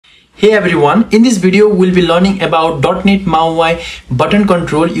Hey everyone, in this video we'll be learning about .NET MAUI button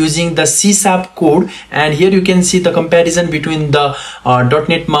control using the C# code, and here you can see the comparison between the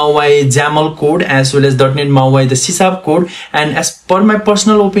 .NET MAUI XAML code as well as .NET MAUI the C# code. And as per my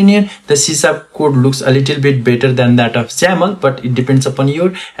personal opinion, the C# code looks a little bit better than that of XAML, but it depends upon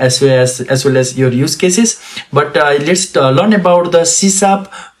your as well as your use cases. But let's learn about the C#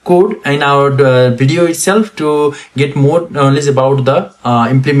 code in our video itself to get more knowledge about the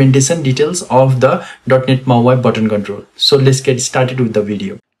implementation details of the .NET MAUI button control. So let's get started with the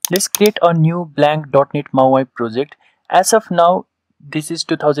video. Let's create a new blank .NET MAUI project. As of now, this is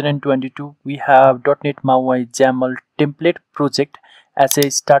 2022. We have .NET MAUI XAML template project as a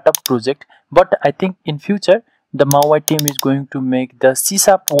startup project, but I think in future the MAUI team is going to make the C#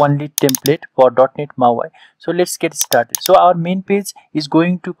 only template for .NET MAUI. So let's get started. So our main page is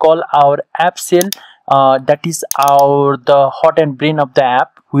going to call our app cell, that is the heart and brain of the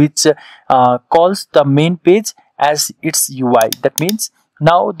app, which calls the main page as its UI. That means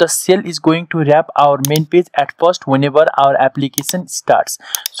now the cell is going to wrap our main page at first whenever our application starts.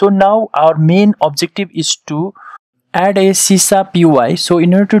 So now our main objective is to add a C# UI. So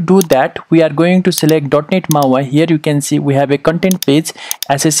in order to do that, we are going to select .NET MAUI. Here you can see we have a content page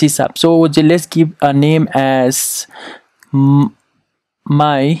as a C#. So let's give a name as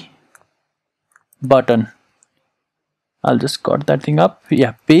my button. I'll just cut that thing up.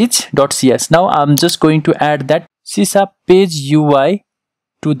 Yeah, page.cs. Now I'm just going to add that C# page UI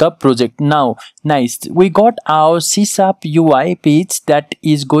to the project. Now nice, we got our C# UI page that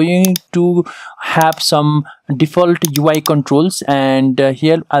is going to have some default UI controls, and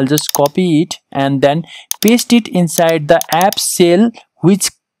here I'll just copy it and then paste it inside the app cell which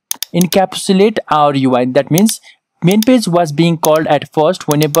encapsulate our UI. That means main page was being called at first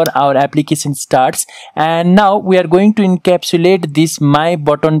whenever our application starts, and now we are going to encapsulate this my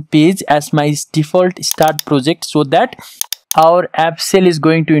button page as my default start project, so that our app cell is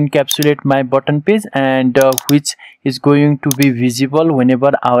going to encapsulate my button page, and which is going to be visible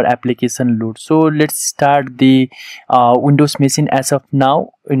whenever our application loads. So let's start the Windows machine as of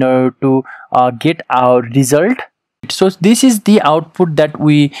now in order to get our result. So this is the output that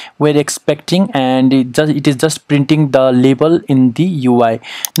we were expecting, and it is just printing the label in the UI.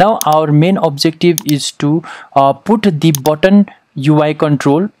 Now our main objective is to put the button UI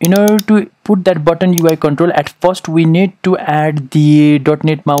control. In order to put that button UI control, at first we need to add the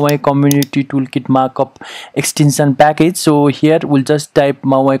 .NET MAUI community toolkit markup extension package. So here we'll just type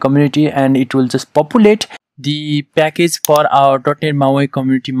MAUI community and it will just populate the package for our .NET MAUI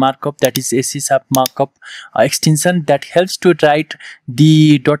community markup, that is a C# markup extension that helps to write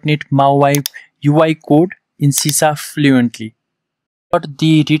the .NET MAUI UI code in C# fluently.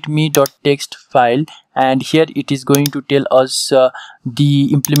 The readme.txt file, and here it is going to tell us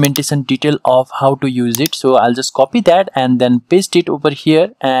the implementation detail of how to use it. So I'll just copy that and then paste it over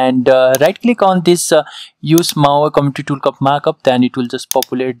here, and right click on this use MAUI community toolkit markup. Then it will just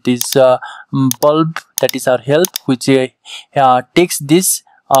populate this bulb, that is our help, which takes this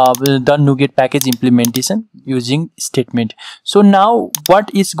the NuGet package implementation using statement. So now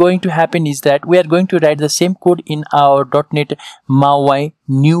what is going to happen is that we are going to write the same code in our .NET MAUI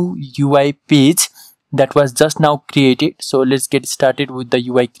new UI page that was just now created. So let's get started with the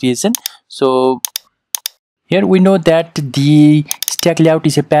UI creation. So here we know that the stack layout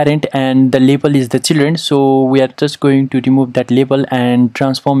is a parent and the label is the children, so we are just going to remove that label and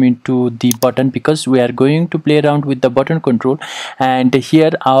transform into the button, because we are going to play around with the button control. And here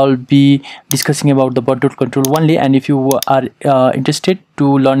I'll be discussing about the button control only, and if you are interested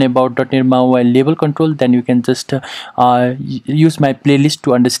to learn about .NET MAUI label control, then you can just use my playlist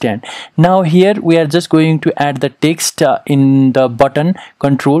to understand. Now here we are just going to add the text in the button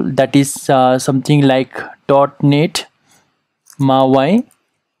control, that is something like .NET MAUI,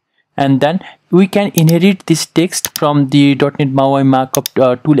 and then we can inherit this text from the .NET MAUI markup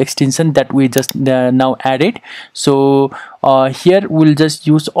tool extension that we just now added. So here we'll just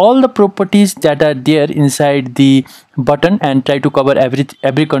use all the properties that are there inside the button and try to cover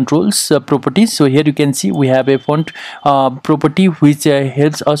every controls properties. So here you can see we have a font property which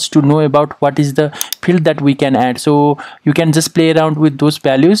helps us to know about what is the field that we can add. So you can just play around with those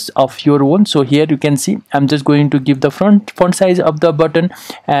values of your own. So here you can see I'm just going to give the font size of the button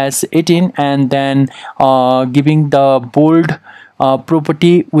as 18, and then giving the bold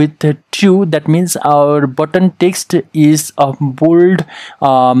property with true. That means our button text is a bold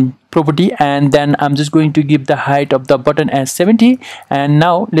property, and then I'm just going to give the height of the button as 70. And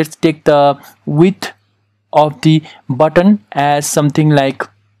now let's take the width of the button as something like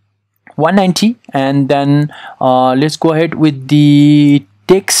 190, and then let's go ahead with the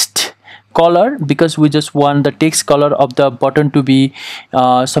text color, because we just want the text color of the button to be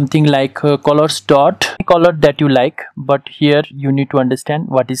something like colors dot color that you like. But here you need to understand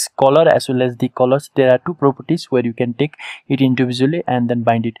what is color as well as the colors. There are two properties where you can take it individually and then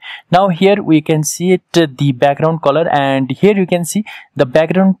bind it. Now here we can see it the background color, and here you can see the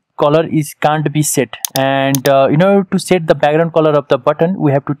background color is can't be set, and in order to set the background color of the button,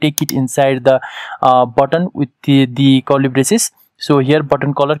 we have to take it inside the button with the curly braces. So here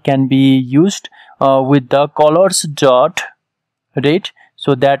button color can be used with the colors dot red,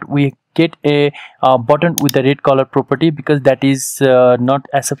 so that we get a button with the red color property, because that is not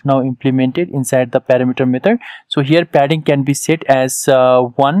as of now implemented inside the parameter method. So here padding can be set as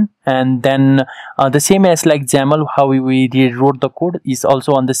 1, and then the same as like XAML, how we wrote the code is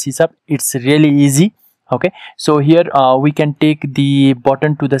also on the C#. It's really easy. Okay, so here we can take the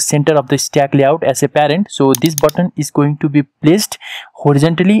button to the center of the stack layout as a parent. So this button is going to be placed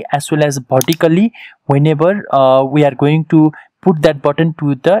horizontally as well as vertically whenever we are going to put that button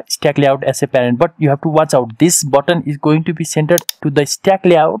to the stack layout as a parent. But you have to watch out, this button is going to be centered to the stack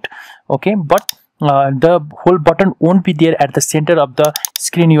layout, okay, but the whole button won't be there at the center of the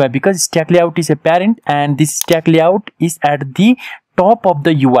screen UI, because stack layout is a parent and this stack layout is at the top of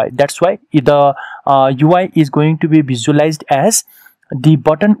the UI. That's why the UI is going to be visualized as the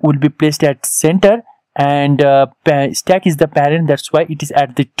button will be placed at center, and stack is the parent. That's why it is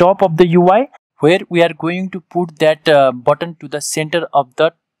at the top of the UI, where we are going to put that button to the center of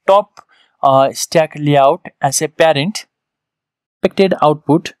the top stack layout as a parent. Expected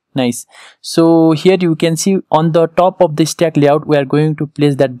output. Nice. So here you can see on the top of the stack layout, we are going to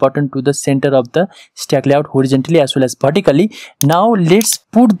place that button to the center of the stack layout horizontally as well as vertically. Now let's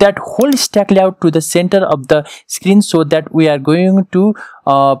put that whole stack layout to the center of the screen, so that we are going to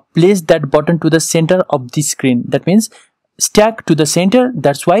place that button to the center of the screen. That means stack to the center,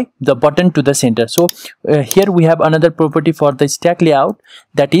 that's why the button to the center. So here we have another property for the stack layout,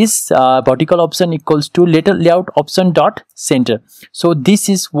 that is vertical option equals to lateral layout option dot center. So this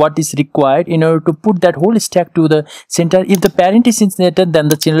is what is required in order to put that whole stack to the center. If the parent is in center, then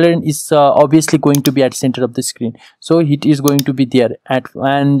the children is obviously going to be at center of the screen, so it is going to be there at.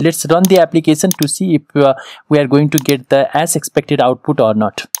 And let's run the application to see if we are going to get the as expected output or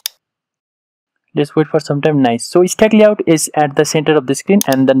not. Let's wait for some time. Nice. So stack layout is at the center of the screen,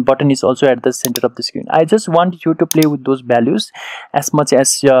 and then button is also at the center of the screen. I just want you to play with those values as much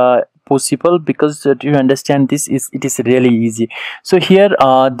as possible, because you understand it is really easy. So here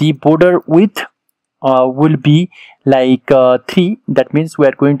the border width will be like 3. That means we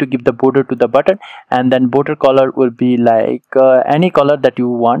are going to give the border to the button, and then border color will be like any color that you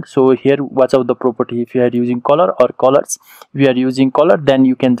want. So here watch out the property, if you are using color or colors. If you are using color, then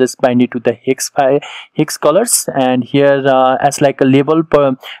you can just bind it to the hex colors. And here as like a label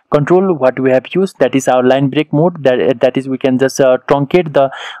per control, what we have used, that is our line break mode. That is we can just truncate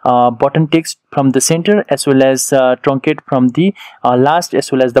the button text from the center, as well as truncate from the last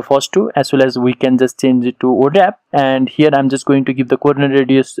as well as the first two, as well as we can just change it to ODAP. And here I'm just going to give the coordinate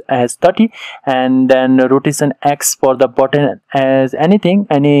radius as 30, and then rotation X for the button as anything,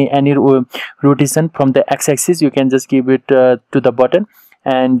 any rotation from the X-axis you can just give it to the button,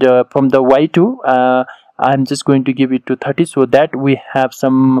 and from the Y2 I'm just going to give it to 30, so that we have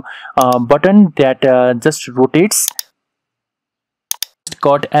some button that just rotates.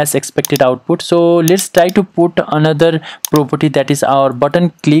 Got as expected output. So let's try to put another property, that is our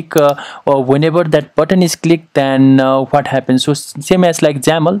button click, or whenever that button is clicked, then what happens. So same as like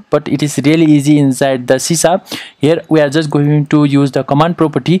XAML, but it is really easy inside the C#. Here we are just going to use the command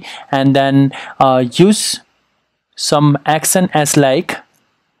property, and then use some action as like,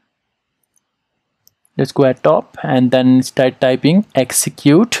 let's go at top and then start typing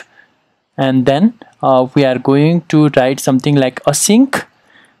execute, and then we are going to write something like async,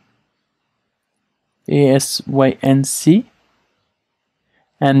 async,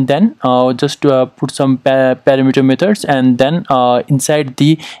 and then just put some parameter methods, and then inside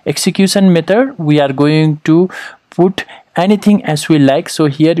the execution method we are going to put anything as we like. So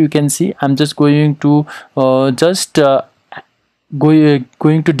here you can see I'm just going to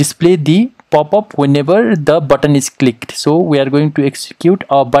going to display the pop-up whenever the button is clicked. So we are going to execute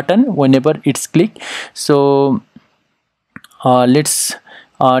a button whenever it's clicked. So let's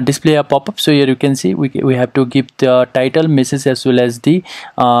display a pop-up. So here you can see we have to give the title, message, as well as the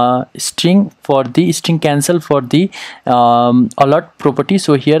string for the string cancel for the alert property.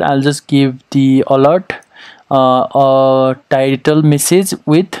 So here I'll just give the alert title message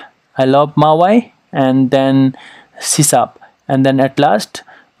with I love MAUI, and then C#, and then at last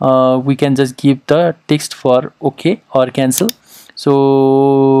we can just give the text for OK or cancel.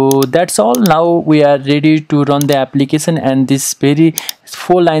 So So that's all. Now we are ready to run the application, and this very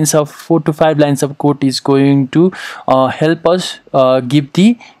 4 to 5 lines of code is going to help us give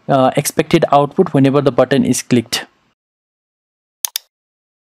the expected output whenever the button is clicked.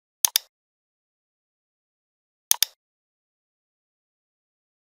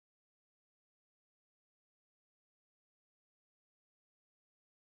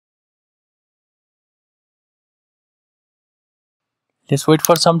 Let's wait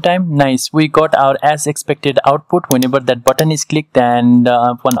for some time. Nice, we got our as expected output whenever that button is clicked, and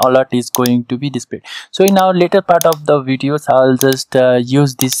one alert is going to be displayed. So in our later part of the videos, I'll just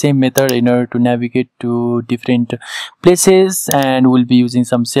use this same method in order to navigate to different places, and we'll be using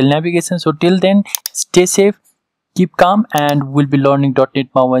some cell navigation. So till then, stay safe, keep calm, and we'll be learning .NET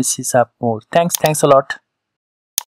MAUI C# more. Thanks a lot.